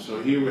of thumb.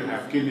 So here we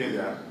have kidney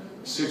that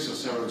 6 or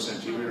 7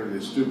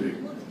 centimeters is too big.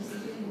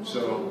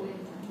 So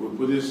we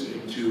put this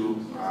into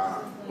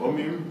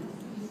omium,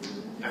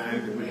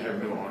 and we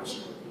have no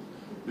answer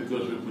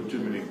because we put too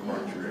many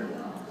criteria.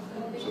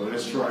 So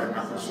let's try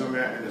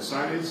macrosomia and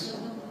ascites.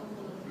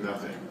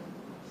 Nothing.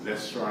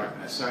 Let's try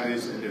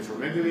ascites and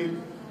acromegaly.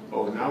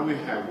 Oh, now we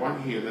have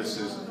one here that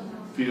says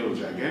fetal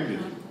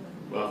gigantism.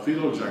 Well,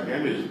 fetal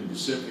gigantism is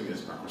the same thing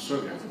as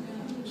macrosomia.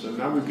 So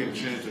now we can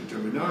change the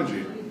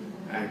terminology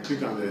and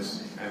click on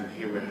this, and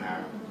here we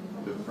have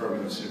the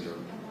permanent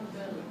syndrome.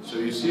 So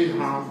you see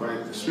how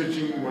by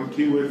switching one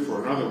keyword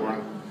for another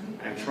one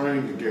and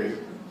trying again,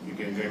 you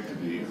can get to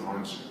the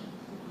answer.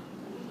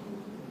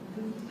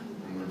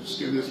 I'm going to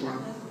skip this one.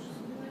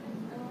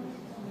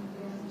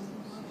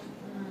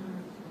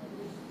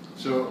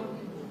 So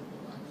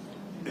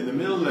in the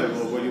middle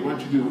level, what you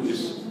want to do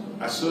is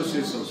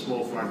associate some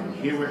small finding.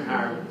 Here we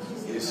have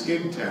a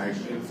skin tag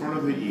in front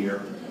of the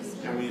ear,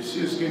 and when you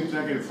see a skin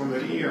tag in front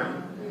of the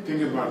ear,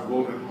 think about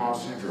golden heart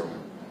syndrome.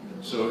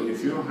 So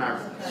if you don't have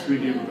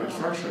 3D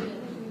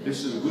reconstruction,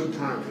 this is a good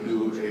time to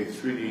do a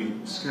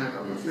 3D scan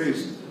of the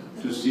face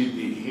to see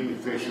the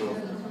hemifacial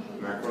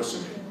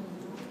macrosomy.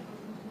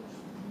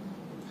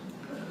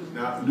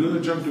 Now, do the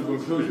jump to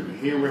conclusion.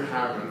 Here we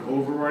have an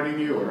overriding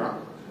aorta,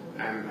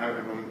 and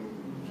I'm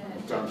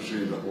trying to show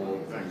you the whole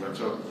thing. But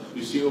so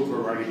you see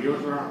overriding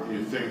aorta,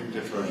 you think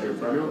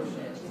tetrahedral,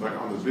 but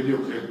on the video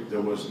clip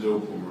there was no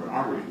pulmonary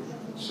artery.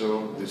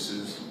 So this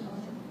is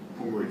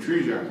pulmonary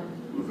atresia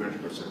with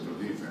ventricular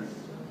septal defect.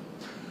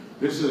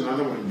 This is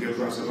another one that gives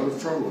us a lot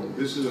of trouble.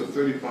 This is a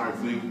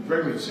 35-week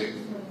pregnancy.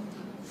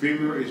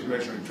 Femur is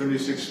measuring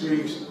 26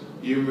 weeks.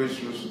 Uterus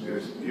is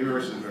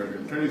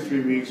measuring 23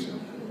 weeks.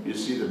 You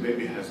see the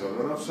baby has a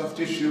lot of soft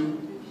tissue,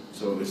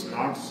 so it's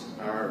not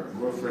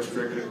growth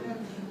restricted.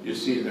 You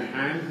see in the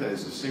hand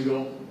there's a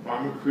single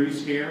palmar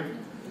crease here.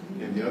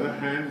 In the other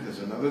hand there's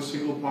another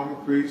single palmar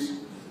crease.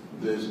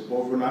 There's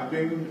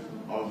overlapping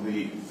of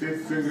the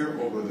fifth finger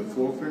over the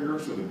forefinger,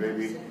 so the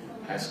baby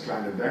has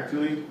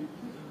clinodactyly.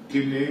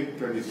 Kidney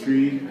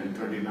 23 and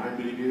 29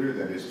 millimeter,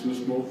 that is too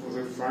small for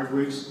the 5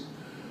 weeks.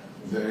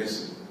 There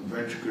is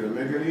ventricular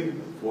megaly,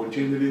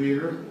 14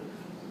 millimeter.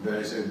 There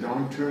is a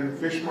downturned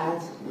fish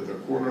mouth with a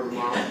corner of the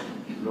mouth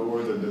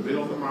lower than the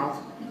middle of the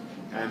mouth,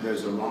 and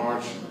there's a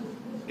large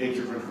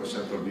atrioventricular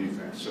septal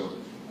defect. So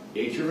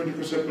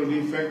atrioventricular septal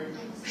defect,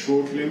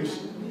 short limbs,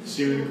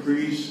 semen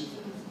crease,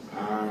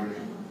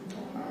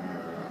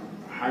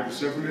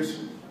 hydrocephalus,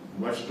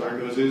 much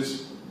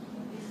diagnosis.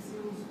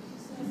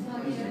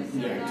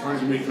 Yeah,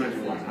 trisomy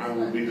 21, I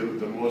will be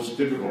the most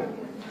difficult.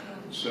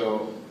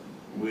 So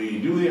we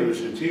do the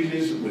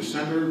amniocentesis, we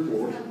send a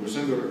report, we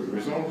send a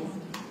result,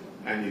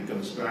 and it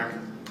comes back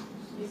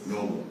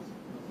normal.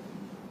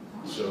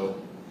 So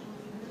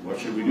what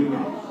should we do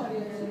now?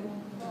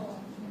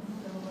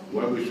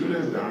 What we should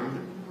have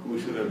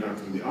done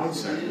from the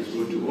onset is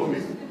go to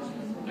omium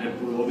and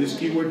put all this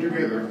keyword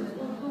together,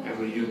 and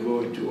when you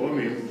go into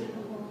omium,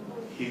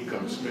 here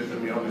comes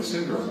Smith-Amielman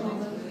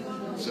syndrome.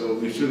 So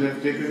we should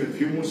have taken a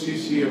few more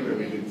cc of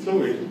amniotic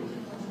fluid,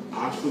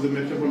 asked for the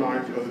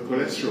metabolite of the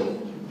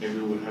cholesterol,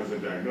 and we would have the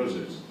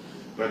diagnosis.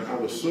 But I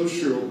was so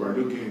sure by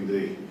looking at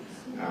the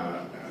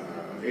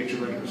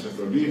atrioventricular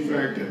septal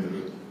defect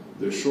and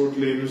the short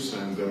limbs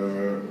and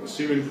the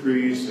semen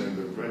crease and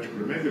the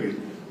ventricular megaly,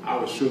 I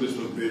was sure this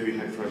was baby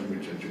had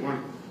trisomy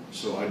 21.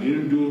 So I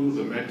didn't do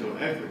the mental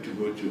effort to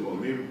go to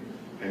omium,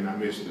 and I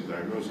missed the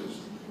diagnosis.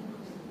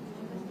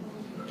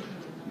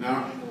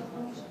 Now,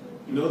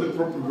 you know the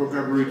proper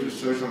vocabulary to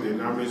search on the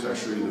anomalies. I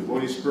show you the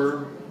body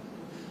spur.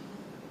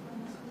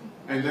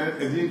 And then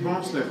at the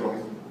advanced level,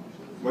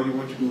 what you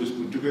want to do is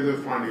put together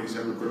findings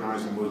and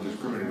recognize the most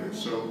discriminative.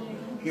 So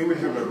here we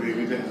have a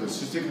baby that has a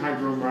cystic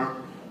hygroma,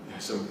 it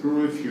has some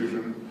pleural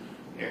effusion,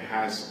 it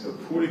has a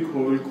poorly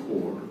coiled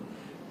cord.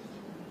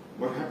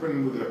 What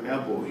happened with the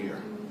elbow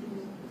here?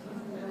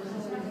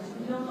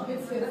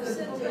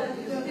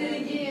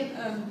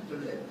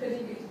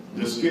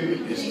 The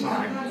skin is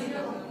tight.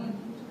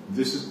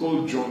 This is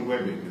called joint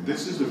webbing.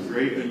 This is a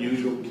very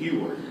unusual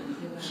keyword.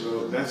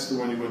 So that's the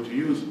one you want to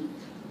use.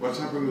 What's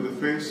happened with the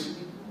face?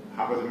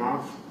 How about the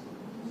mouth?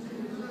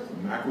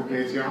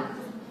 Macroplasia,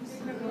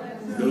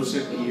 no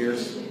set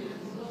ears,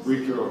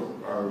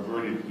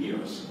 retroverted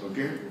ears.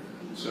 Okay?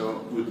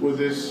 So we put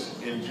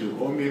this into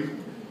omium,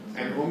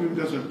 and omium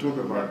doesn't talk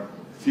about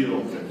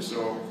fetal things,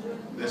 so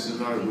this is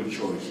not a good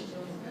choice.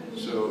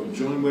 So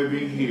joint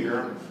webbing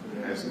here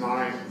has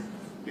 9,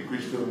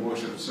 decreased field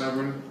motion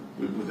 7.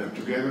 We put them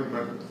together,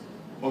 but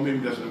or maybe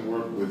doesn't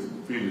work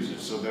with fetuses,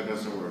 so that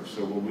doesn't work.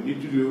 So what we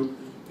need to do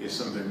is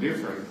something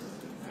different,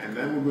 and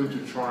then we're going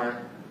to try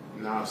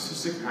now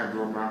cystic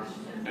hygroma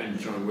and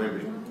joint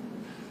webbing.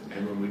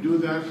 And when we do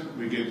that,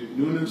 we get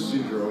Noonan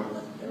syndrome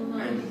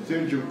and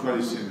pterygium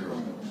colli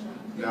syndrome.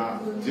 Now,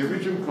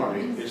 pterygium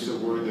colli is the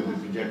word that the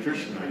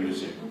pediatrician are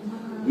using.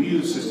 We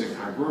use cystic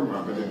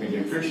hygroma, but the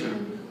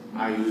pediatrician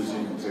are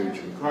using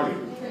pterygium colli.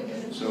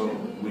 So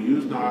we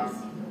use now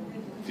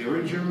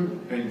pterygium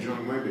and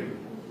joint webbing,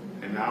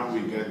 and now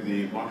we get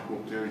the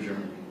multiple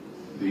pterygium,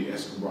 the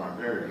Escobar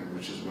variant,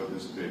 which is what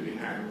this baby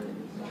had.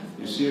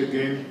 You see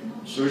again,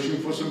 searching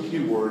for some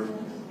keyword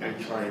and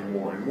trying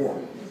more and more.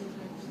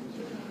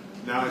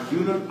 Now, do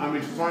not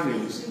omit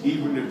findings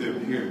even if they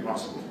appear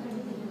impossible.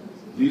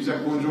 These are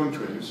conjoined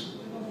twins.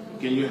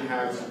 Can you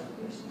have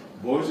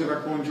boys that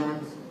are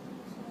conjoined?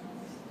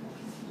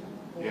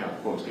 Yeah,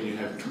 of course. Can you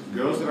have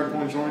girls that are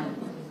conjoined?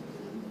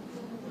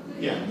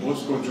 Yeah,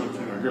 most conjoined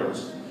twins are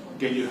girls.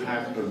 Can you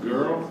have a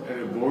girl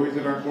and a boy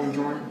that are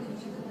conjoined?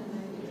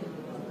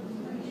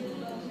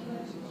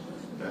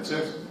 That's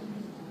it.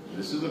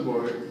 This is a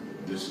boy,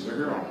 this is a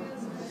girl.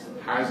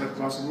 How is that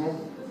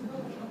possible?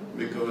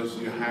 Because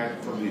you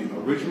had, from the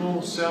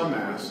original cell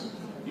mass,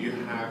 you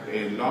had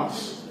a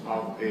loss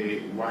of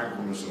a Y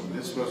chromosome.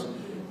 This was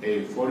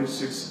a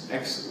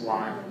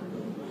 46XY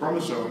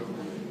chromosome.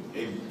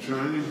 It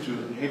turned into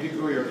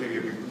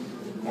heterozygotic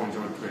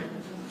conjoined twin.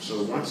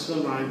 So once the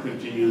line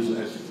continues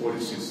as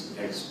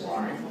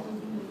 46XY,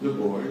 the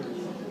boy,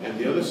 and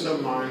the other cell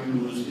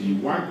line loses the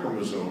Y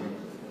chromosome,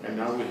 and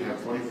now we have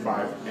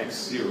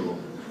 45X0,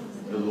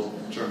 the little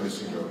Turner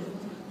syndrome.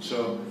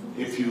 So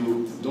if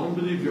you don't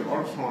believe your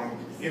ultrasound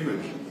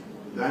image,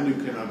 then you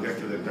cannot get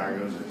to the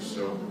diagnosis.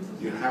 So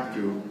you have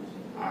to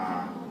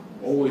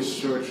always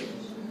search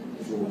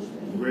for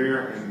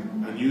rare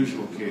and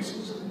unusual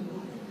cases.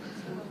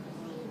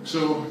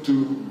 So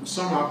to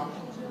sum up,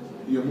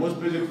 your most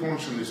basic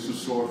function is to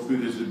sort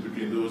fetuses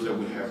between those that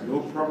we have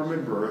no problem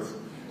at birth,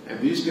 and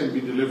these can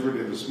be delivered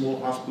in a small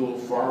hospital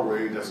far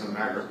away, doesn't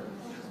matter.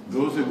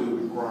 Those that will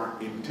require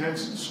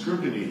intense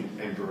scrutiny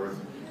at birth,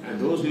 and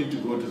those need to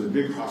go to the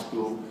big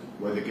hospital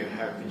where they can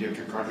have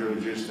pediatric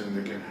cardiologists and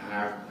they can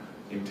have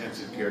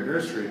intensive care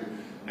nursery.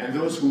 And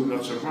those who will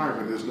not survive,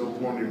 and there's no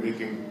point in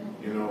making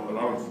a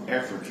lot of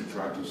effort to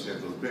try to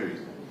save those babies.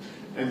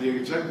 And the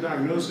exact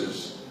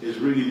diagnosis is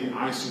really the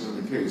icing on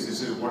the case.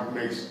 This is what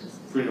makes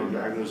prenatal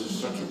diagnosis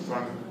such a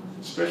fun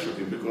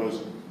specialty,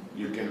 because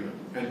you can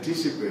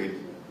anticipate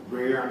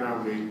rare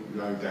anomaly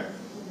like that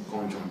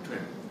conjoined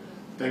twin.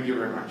 Thank you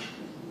very much.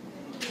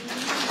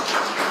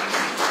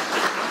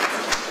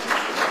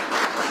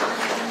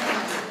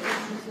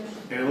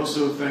 And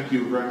also, thank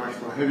you very much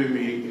for having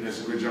me in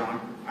Azerbaijan.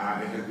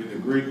 It has been a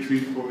great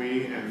treat for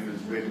me, and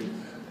it's been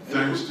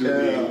thanks to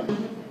the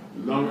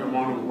long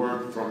amount of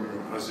work from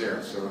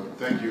Azer. So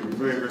thank you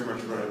very, very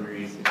much for having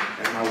me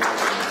and my wife.